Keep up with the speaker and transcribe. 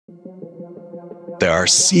There are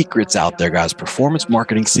secrets out there, guys, performance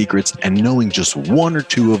marketing secrets, and knowing just one or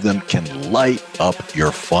two of them can light up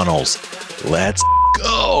your funnels. Let's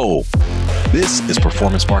go. This is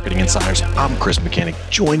Performance Marketing Insiders. I'm Chris Mechanic.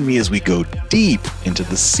 Join me as we go deep into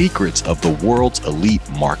the secrets of the world's elite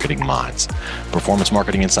marketing minds. Performance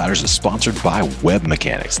Marketing Insiders is sponsored by Web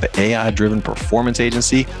Mechanics, the AI-driven performance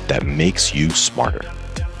agency that makes you smarter.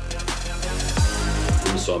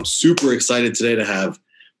 So I'm super excited today to have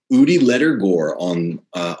Ledergor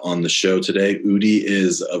on the show today. Udi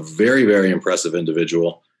is a very, very impressive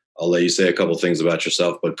individual. I'll let you say a couple things about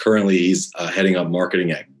yourself, but currently he's heading up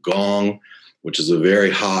marketing at Gong, which is a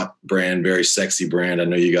very hot brand, very sexy brand. I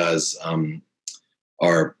know you guys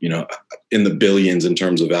are, in the billions in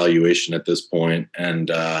terms of valuation at this point,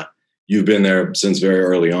 and you've been there since very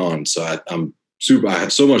early on. So I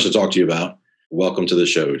have so much to talk to you about. Welcome to the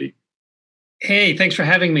show, Udi. Hey, thanks for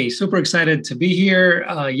having me. Super excited to be here.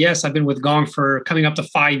 Yes, I've been with Gong for coming up to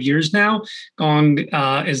 5 years now. Gong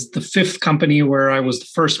is the fifth company where I was the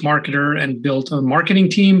first marketer and built a marketing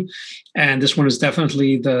team. And this one is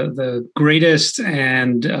definitely the greatest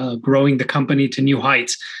and growing the company to new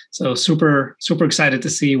heights. So super, super excited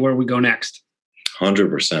to see where we go next.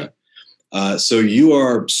 100%. So you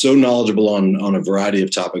are so knowledgeable on a variety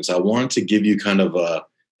of topics. I wanted to give you kind of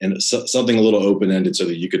something a little open-ended so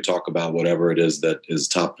that you could talk about whatever it is that is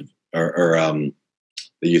top or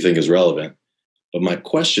that you think is relevant. But my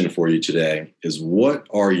question for you today is, what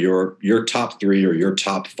are your top three or your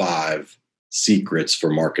top five secrets for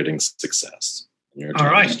marketing success? All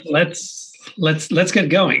right, let's get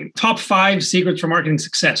going. Top five secrets for marketing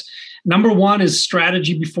success. Number one is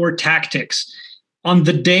strategy before tactics. On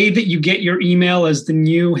the day that you get your email as the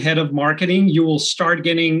new head of marketing, you will start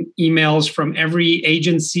getting emails from every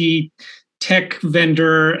agency, tech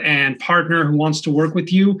vendor, and partner who wants to work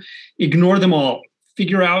with you. Ignore them all.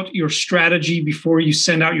 Figure out your strategy before you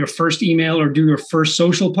send out your first email or do your first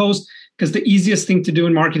social post, because the easiest thing to do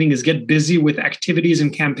in marketing is get busy with activities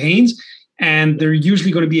and campaigns, and they're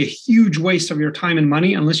usually going to be a huge waste of your time and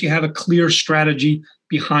money unless you have a clear strategy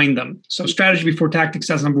behind them. So strategy before tactics,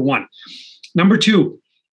 that's number one. Number two,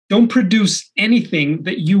 don't produce anything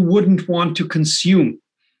that you wouldn't want to consume.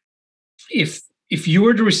 If you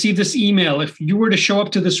were to receive this email, if you were to show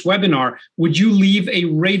up to this webinar, would you leave a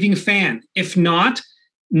raving fan? If not,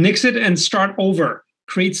 nix it and start over.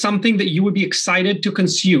 Create something that you would be excited to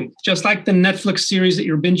consume. Just like the Netflix series that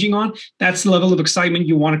you're binging on, that's the level of excitement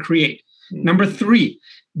you want to create. Number three,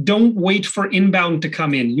 don't wait for inbound to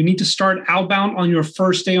come in. You need to start outbound on your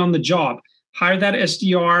first day on the job. Hire that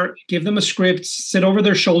SDR, give them a script, sit over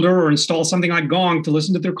their shoulder or install something like Gong to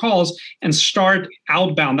listen to their calls and start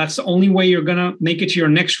outbound. That's the only way you're going to make it to your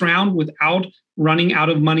next round without running out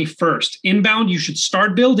of money first. Inbound, you should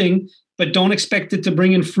start building, but don't expect it to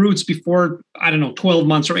bring in fruits before, 12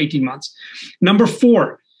 months or 18 months. Number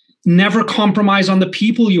four, never compromise on the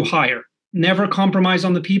people you hire. Never compromise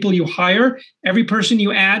on the people you hire. Every person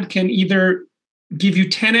you add can either give you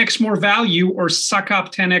 10x more value or suck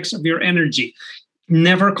up 10x of your energy.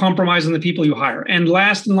 Never compromise on the people you hire. And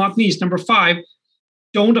last and not least, number five,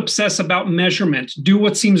 don't obsess about measurement. Do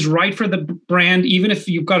what seems right for the brand. Even if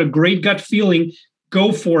you've got a great gut feeling,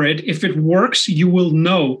 go for it. If it works, you will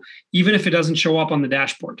know, even if it doesn't show up on the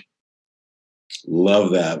dashboard.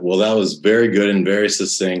 Love that. Well, that was very good and very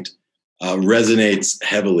succinct. Resonates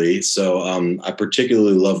heavily. So I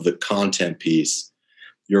particularly love the content piece.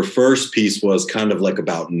 Your first piece was kind of like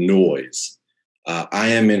about noise. I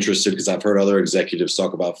am interested because I've heard other executives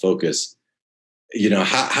talk about focus.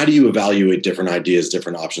 How do you evaluate different ideas,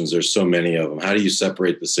 different options? There's so many of them. How do you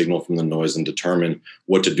separate the signal from the noise and determine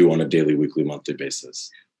what to do on a daily, weekly, monthly basis?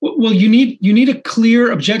 Well, you need a clear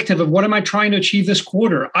objective of what am I trying to achieve this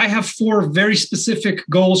quarter? I have 4 very specific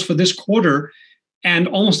goals for this quarter, and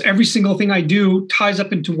almost every single thing I do ties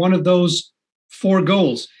up into one of those 4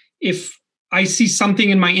 goals. If I see something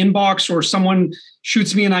in my inbox or someone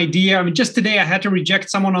shoots me an idea. Just today I had to reject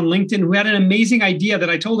someone on LinkedIn who had an amazing idea that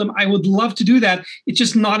I told him I would love to do that. It's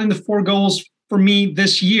just not in the 4 goals for me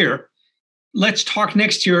this year. Let's talk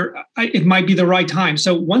next year. It might be the right time.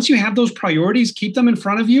 So once you have those priorities, keep them in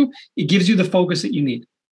front of you. It gives you the focus that you need.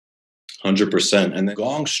 100%. And the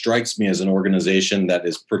Gong strikes me as an organization that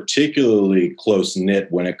is particularly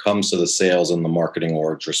close-knit when it comes to the sales and the marketing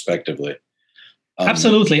orgs, respectively.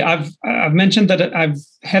 Absolutely. I've mentioned that I've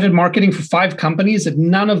headed marketing for 5 companies, and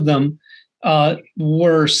none of them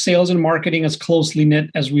were sales and marketing as closely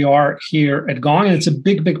knit as we are here at Gong. And it's a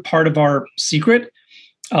big, big part of our secret.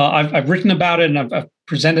 I've written about it and I've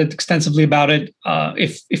presented extensively about it.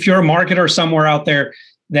 If you're a marketer somewhere out there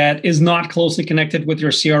that is not closely connected with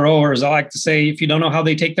your CRO, or as I like to say, if you don't know how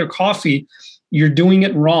they take their coffee, you're doing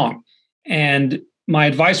it wrong. And my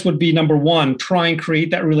advice would be, number one, try and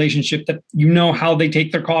create that relationship that you know how they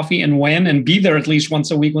take their coffee and when, and be there at least once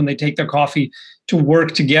a week when they take their coffee to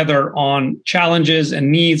work together on challenges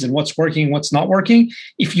and needs and what's working, what's not working.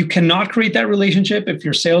 If you cannot create that relationship, if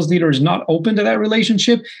your sales leader is not open to that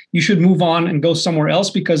relationship, you should move on and go somewhere else,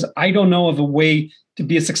 because I don't know of a way to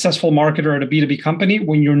be a successful marketer at a B2B company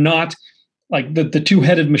when you're not like the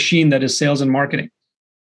two-headed machine that is sales and marketing.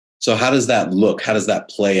 So how does that look? How does that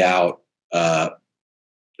play out,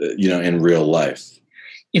 in real life?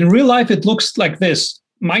 In real life, it looks like this.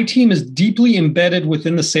 My team is deeply embedded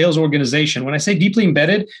within the sales organization. When I say deeply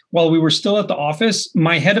embedded, while we were still at the office,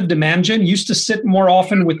 my head of demand gen used to sit more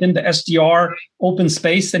often within the SDR open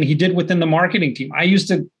space than he did within the marketing team. I used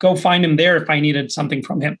to go find him there if I needed something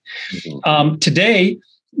from him. Mm-hmm. Today,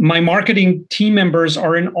 my marketing team members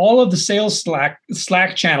are in all of the sales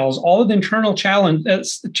Slack channels, all of the internal channels.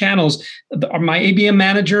 My ABM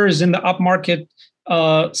manager is in the upmarket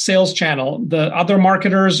sales channel. The other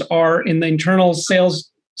marketers are in the internal sales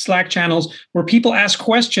Slack channels where people ask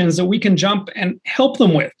questions that we can jump and help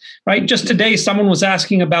them with, right? Just today, someone was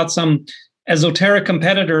asking about some esoteric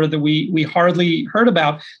competitor that we hardly heard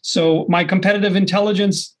about. So my competitive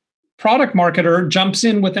intelligence product marketer jumps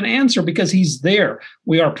in with an answer because he's there.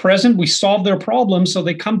 We are present. We solve their problems. So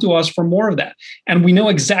they come to us for more of that. And we know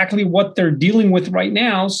exactly what they're dealing with right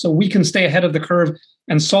now. So we can stay ahead of the curve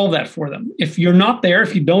and solve that for them. If you're not there,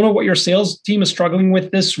 if you don't know what your sales team is struggling with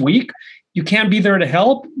this week, you can't be there to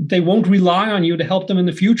help. They won't rely on you to help them in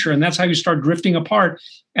the future. And that's how you start drifting apart.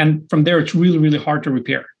 And from there, it's really, really hard to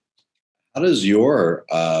repair. How does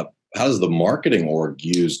the marketing org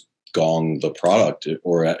use Gong, the product,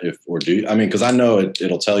 because I know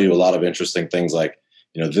it'll tell you a lot of interesting things like,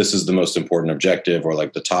 this is the most important objective, or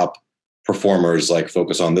like the top performers like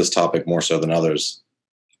focus on this topic more so than others.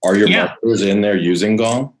 Are your marketers in there using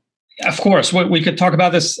Gong? Of course, we could talk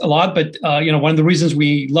about this a lot, but one of the reasons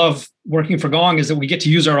we love working for Gong is that we get to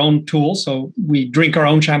use our own tools. So we drink our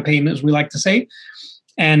own champagne, as we like to say.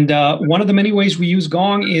 And one of the many ways we use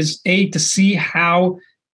Gong is to see how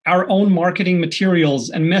our own marketing materials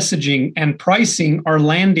and messaging and pricing are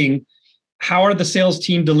landing. How are the sales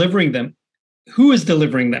team delivering them? Who is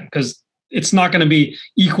delivering them? Because it's not going to be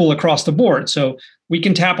equal across the board. So we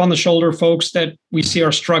can tap on the shoulder folks that we see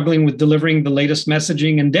are struggling with delivering the latest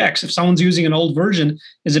messaging and decks. If someone's using an old version,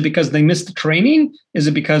 is it because they missed the training? Is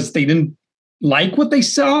it because they didn't like what they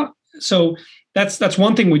saw? So that's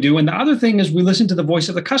one thing we do. And the other thing is we listen to the voice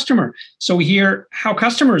of the customer. So we hear how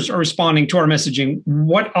customers are responding to our messaging.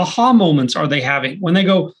 What aha moments are they having? When they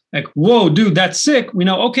go like, whoa, dude, that's sick. We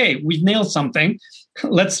know, okay, we've nailed something.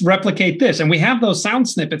 Let's replicate this. And we have those sound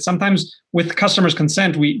snippets. Sometimes with customers'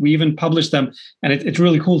 consent, we even publish them. And it's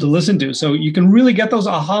really cool to listen to. So you can really get those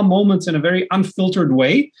aha moments in a very unfiltered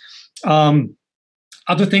way.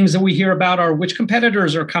 Other things that we hear about are which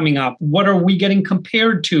competitors are coming up. What are we getting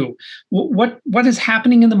compared to? What is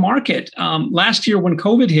happening in the market? Last year when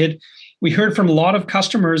COVID hit, we heard from a lot of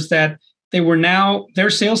customers that their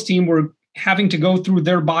sales team were having to go through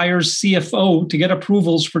their buyer's CFO to get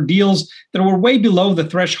approvals for deals that were way below the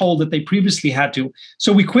threshold that they previously had to.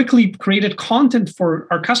 So we quickly created content for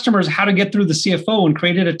our customers how to get through the CFO and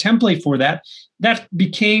created a template for that. That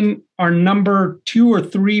became our number 2 or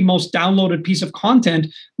 3 most downloaded piece of content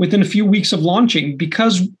within a few weeks of launching.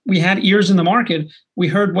 Because we had ears in the market, we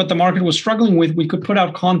heard what the market was struggling with, we could put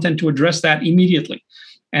out content to address that immediately.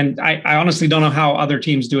 And I honestly don't know how other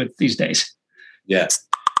teams do it these days. Yes.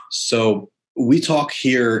 So we talk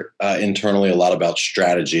here internally a lot about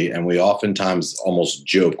strategy, and we oftentimes almost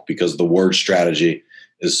joke because the word strategy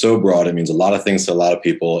is so broad. It means a lot of things to a lot of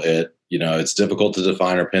people. It's difficult to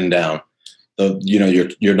define or pin down.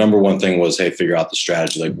 Your number one thing was, hey, figure out the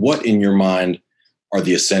strategy. Like, what in your mind are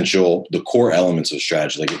the core elements of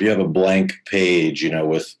strategy? Like, if you have a blank page,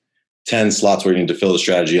 with 10 slots where you need to fill the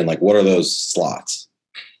strategy in, like, what are those slots?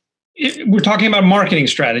 We're talking about marketing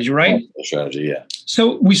strategy, right? Strategy, yeah.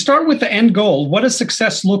 So we start with the end goal. What does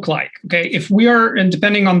success look like? Okay, if we are, and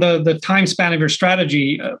depending on the time span of your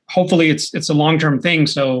strategy, hopefully it's a long-term thing.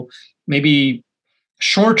 So maybe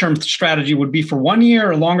short-term strategy would be for 1 year,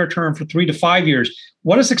 or longer term for 3 to 5 years.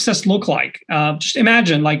 What does success look like? Just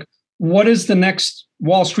imagine, like, what is the next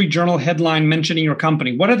Wall Street Journal headline mentioning your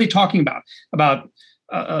company? What are they talking about? About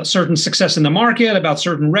a certain success in the market, about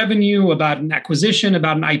certain revenue, about an acquisition,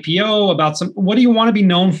 about an IPO, about what do you want to be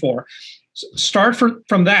known for? Start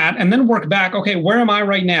from that and then work back. Okay, where am I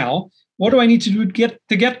right now? What do I need to do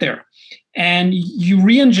to get there? And you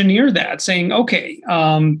re-engineer that, saying, okay,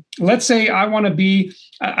 let's say I want to be.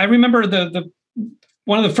 I remember the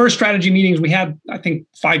one of the first strategy meetings we had, I think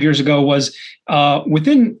 5 years ago, was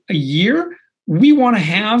within a year, we want to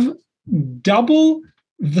have double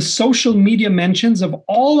the social media mentions of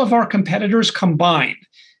all of our competitors combined.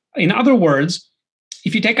 In other words,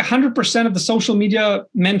 if you take 100% of the social media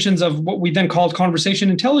mentions of what we then called conversation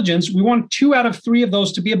intelligence, we want 2 out of 3 of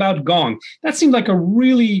those to be about Gong. That seemed like a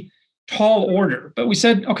really tall order, but we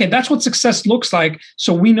said, okay, that's what success looks like.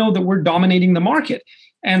 So we know that we're dominating the market.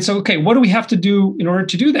 And so, okay, what do we have to do in order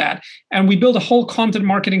to do that? And we build a whole content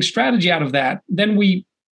marketing strategy out of that. Then we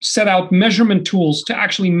set out measurement tools to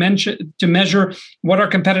actually measure what our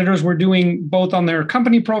competitors were doing, both on their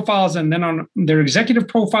company profiles and then on their executive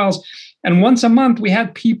profiles. And once a month, we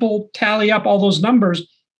had people tally up all those numbers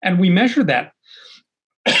and we measured that.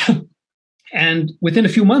 And within a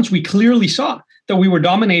few months, we clearly saw that we were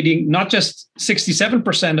dominating not just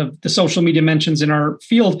 67% of the social media mentions in our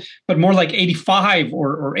field, but more like 85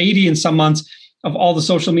 or 80 in some months of all the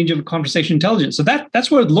social media conversation intelligence. So that's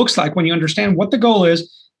what it looks like when you understand what the goal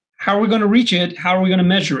is, how are we going to reach it, how are we going to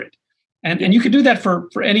measure it. And you can do that for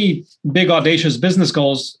any big, audacious business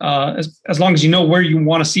goals, as long as you know where you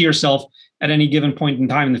want to see yourself at any given point in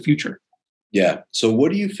time in the future. Yeah. So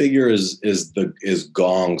what do you figure is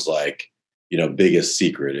Gong's biggest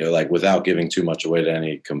secret, like without giving too much away to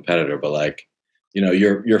any competitor, but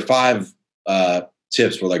your 5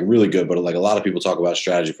 tips were like really good, but like a lot of people talk about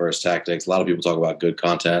strategy first tactics. A lot of people talk about good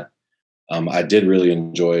content. I did really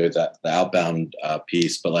enjoy the outbound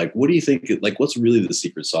piece, but like, what do you think, what's really the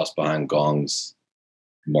secret sauce behind Gong's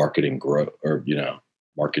marketing growth or,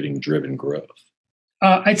 marketing driven growth?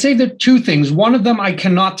 I'd say there are 2 things. One of them I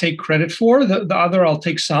cannot take credit for. The other I'll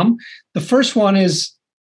take some. The first one is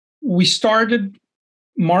we started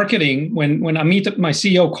marketing when Amit, my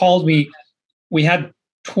CEO, called me. We had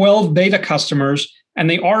 12 beta customers and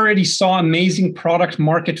they already saw amazing product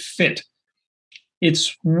market fit.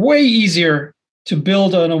 It's way easier to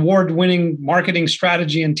build an award-winning marketing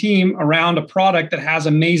strategy and team around a product that has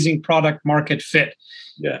amazing product market fit.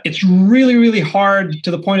 Yeah. It's really, really hard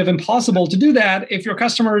to the point of impossible to do that if your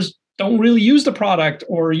customers don't really use the product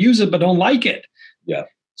or use it but don't like it. Yeah.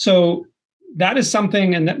 So that is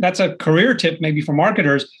something, and that's a career tip maybe for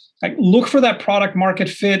marketers. Like, look for that product market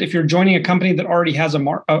fit if you're joining a company that already has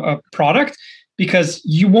a product, because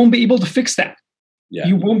you won't be able to fix that. Yeah.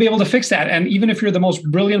 You won't be able to fix that. And even if you're the most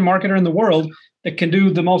brilliant marketer in the world that can do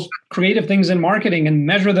the most creative things in marketing and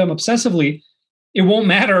measure them obsessively, it won't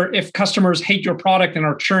matter if customers hate your product and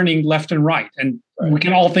are churning left and right. And we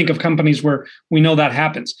can all think of companies where we know that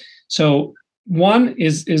happens. So one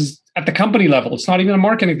is at the company level. It's not even a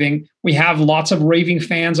marketing thing. We have lots of raving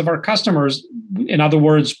fans of our customers. In other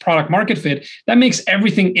words, product market fit. That makes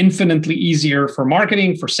everything infinitely easier for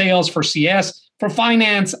marketing, for sales, for CS, for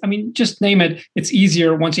finance. I mean, just name it. It's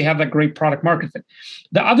easier once you have that great product market fit.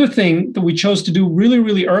 The other thing that we chose to do really,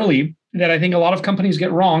 really early that I think a lot of companies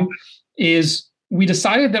get wrong is we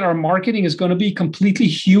decided that our marketing is going to be completely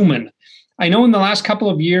human. I know in the last couple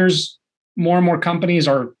of years, more and more companies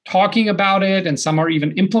are talking about it and some are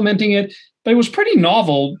even implementing it, but it was pretty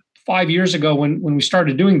novel 5 years ago when we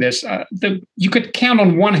started doing this. You could count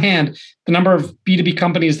on one hand the number of B2B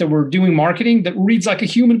companies that were doing marketing that reads like a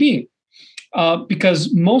human being,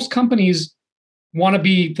 because most companies want to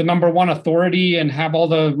be the number one authority and have all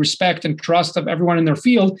the respect and trust of everyone in their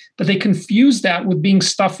field, but they confuse that with being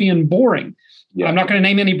stuffy and boring. Yeah. I'm not going to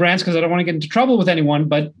name any brands because I don't want to get into trouble with anyone,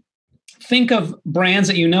 but think of brands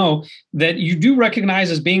that you know that you do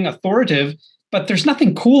recognize as being authoritative, but there's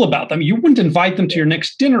nothing cool about them. You wouldn't invite them to your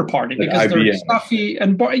next dinner party because they're stuffy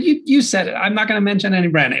and boring. You said it. I'm not going to mention any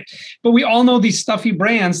brand name, but we all know these stuffy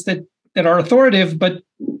brands that are authoritative, but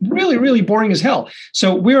really, really boring as hell.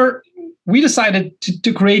 So we decided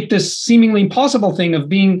to create this seemingly impossible thing of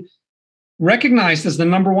being recognized as the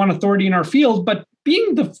number one authority in our field, but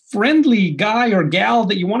being the friendly guy or gal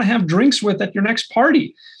that you want to have drinks with at your next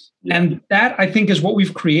party. Yeah. And that, I think, is what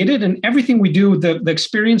we've created. And everything we do, the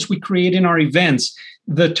experience we create in our events,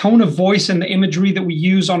 the tone of voice and the imagery that we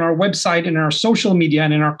use on our website and our social media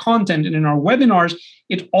and in our content and in our webinars,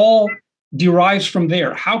 it all derives from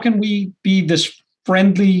there. How can we be this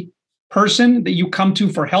friendly person that you come to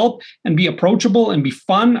for help and be approachable and be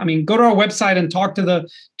fun? I mean, go to our website and talk to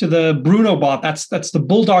the Bruno bot. That's the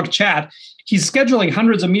Bulldog chat. He's scheduling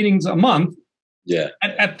hundreds of meetings a month. Yeah,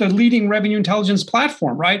 at the leading revenue intelligence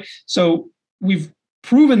platform, right? So we've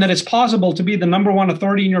proven that it's possible to be the number one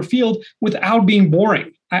authority in your field without being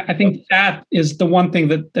boring. I think that is the one thing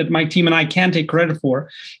that my team and I can take credit for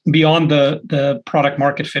beyond the product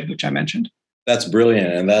market fit, which I mentioned. That's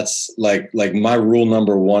brilliant. And that's like my rule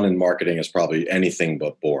number one in marketing is probably anything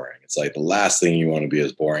but boring. It's like the last thing you want to be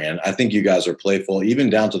is boring. And I think you guys are playful, even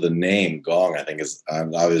down to the name Gong. I think is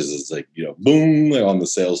obviously it's like, boom, like on the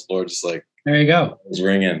sales floor, just like there you go. It's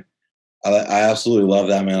ringing. I absolutely love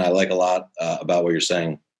that, man. I like a lot about what you're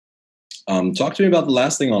saying. Talk to me about the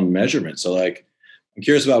last thing on measurement. So like, I'm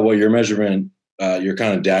curious about what your measurement, your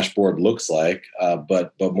kind of dashboard looks like,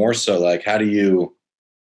 but more so like, how do you,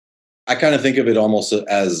 I kind of think of it almost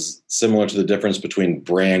as similar to the difference between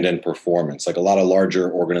brand and performance. Like a lot of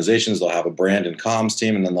larger organizations, they'll have a brand and comms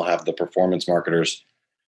team, and then they'll have the performance marketers.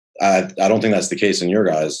 I don't think that's the case in your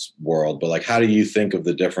guys' world, but like, how do you think of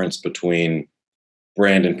the difference between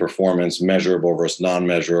brand and performance, measurable versus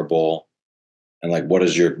non-measurable? And like, what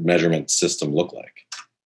does your measurement system look like?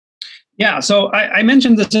 Yeah, so I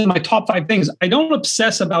mentioned this in my top 5 things. I don't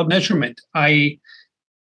obsess about measurement. I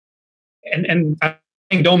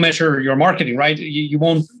don't measure your marketing, right? You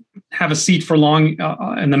won't have a seat for long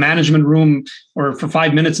in the management room or for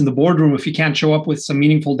 5 minutes in the boardroom if you can't show up with some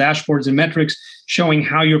meaningful dashboards and metrics showing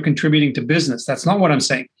how you're contributing to business. That's not what I'm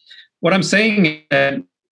saying. What I'm saying is that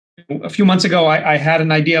a few months ago, I had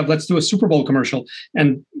an idea of let's do a Super Bowl commercial.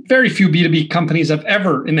 And very few B2B companies have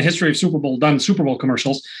ever in the history of Super Bowl done Super Bowl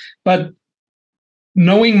commercials. But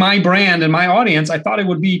knowing my brand and my audience, I thought it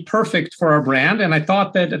would be perfect for our brand. And I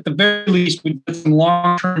thought that at the very least, we'd get some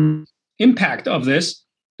long-term impact of this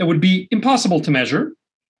that would be impossible to measure.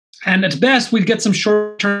 And at best, we'd get some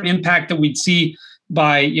short-term impact that we'd see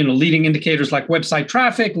by leading indicators like website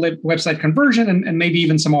traffic, website conversion, and maybe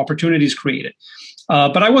even some opportunities created.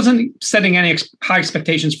 But I wasn't setting any high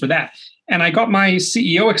expectations for that. And I got my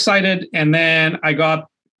CEO excited, and then I got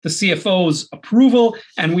the CFO's approval,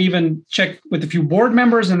 and we even checked with a few board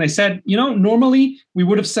members, and they said, normally we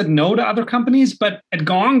would have said no to other companies, but at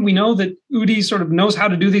Gong, we know that Udi sort of knows how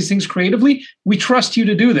to do these things creatively. We trust you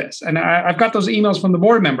to do this. And I've got those emails from the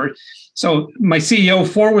board members. So my CEO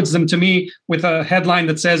forwards them to me with a headline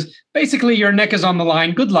that says, basically, your neck is on the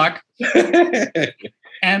line. Good luck.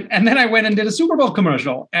 And then I went and did a Super Bowl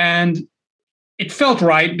commercial, and it felt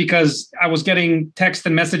right because I was getting text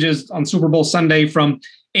and messages on Super Bowl Sunday from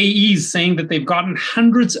AEs saying that they've gotten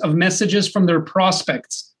hundreds of messages from their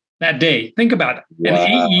prospects that day. Think about it. Wow.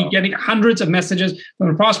 An AE getting hundreds of messages from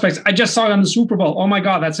the prospects. I just saw it on the Super Bowl. Oh my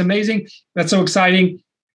God, that's amazing. That's so exciting.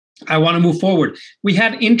 I want to move forward. We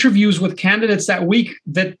had interviews with candidates that week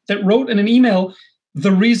that wrote in an email,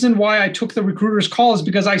 the reason why I took the recruiter's call is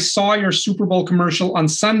because I saw your Super Bowl commercial on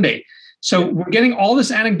Sunday. So we're getting all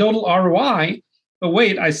this anecdotal ROI. But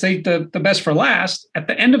wait, I say the best for last. At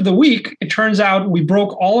the end of the week, it turns out we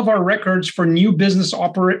broke all of our records for new business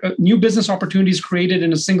opportunities created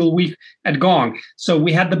in a single week at Gong. So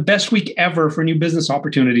we had the best week ever for new business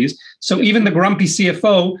opportunities. So even the grumpy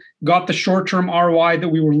CFO got the short-term ROI that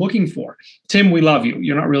we were looking for. Tim, we love you.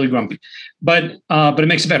 You're not really grumpy, but it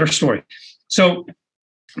makes a better story. So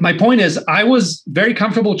my point is, I was very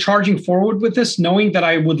comfortable charging forward with this, knowing that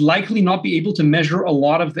I would likely not be able to measure a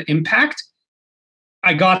lot of the impact.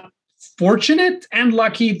 I got fortunate and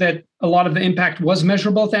lucky that a lot of the impact was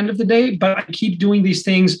measurable at the end of the day, but I keep doing these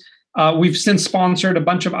things. We've since sponsored a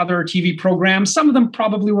bunch of other TV programs. Some of them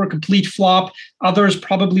probably were a complete flop. Others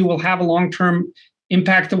probably will have a long-term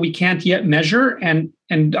impact that we can't yet measure. And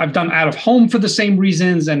I've done out of home for the same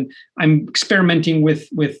reasons. And I'm experimenting with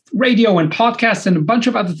radio and podcasts and a bunch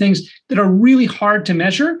of other things that are really hard to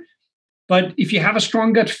measure. But if you have a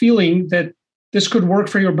strong gut feeling that this could work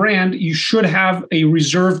for your brand, you should have a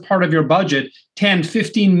reserved part of your budget, 10,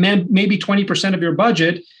 15, maybe 20% of your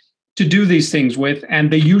budget to do these things with,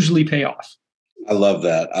 and they usually pay off. I love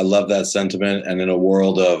that. I love that sentiment. And in a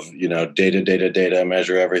world of, data,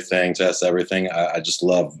 measure everything, test everything, I just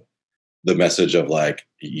love the message of like,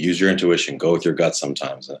 use your intuition, go with your gut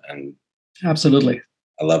sometimes. And absolutely.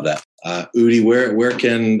 I love that. Udi, where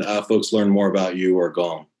can folks learn more about you or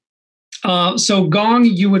Gong? So Gong,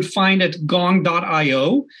 you would find at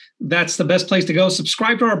gong.io. That's the best place to go.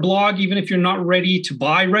 Subscribe to our blog, even if you're not ready to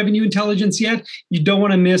buy revenue intelligence yet. You don't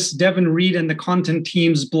want to miss Devin Reed and the content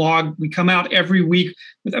team's blog. We come out every week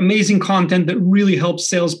with amazing content that really helps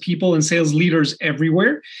salespeople and sales leaders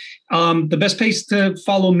everywhere. The best place to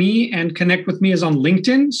follow me and connect with me is on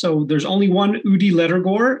LinkedIn. So there's only one Udi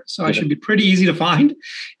Ledergor, so I should be pretty easy to find.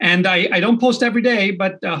 And I don't post every day,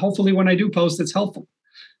 but hopefully when I do post, it's helpful.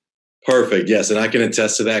 Perfect. Yes. And I can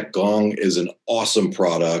attest to that. Gong is an awesome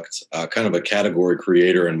product, kind of a category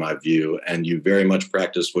creator in my view. And you very much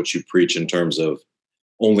practice what you preach in terms of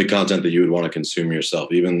only content that you would want to consume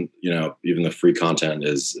yourself. Even the free content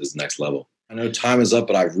is next level. I know time is up,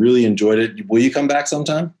 but I've really enjoyed it. Will you come back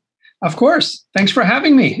sometime? Of course. Thanks for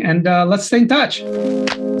having me. And let's stay in touch.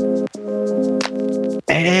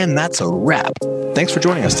 And that's a wrap. Thanks for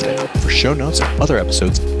joining us today. For show notes and other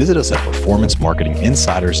episodes, visit us at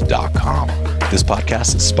performancemarketinginsiders.com. This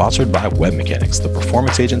podcast is sponsored by Web Mechanics, the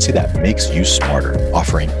performance agency that makes you smarter,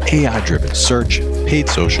 offering AI-driven search, paid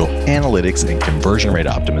social, analytics, and conversion rate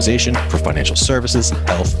optimization for financial services,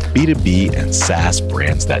 health, B2B, and SaaS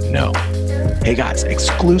brands that know. Hey guys,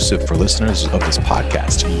 exclusive for listeners of this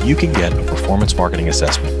podcast, you can get a performance marketing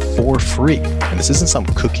assessment for free. And this isn't some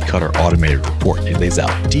cookie cutter automated report. It lays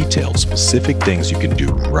out detailed, specific things you can do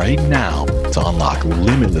right now to unlock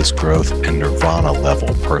limitless growth and nirvana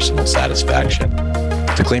level personal satisfaction.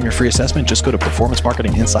 To claim your free assessment, just go to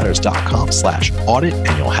performancemarketinginsiders.com/audit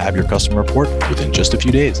and you'll have your custom report within just a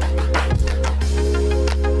few days.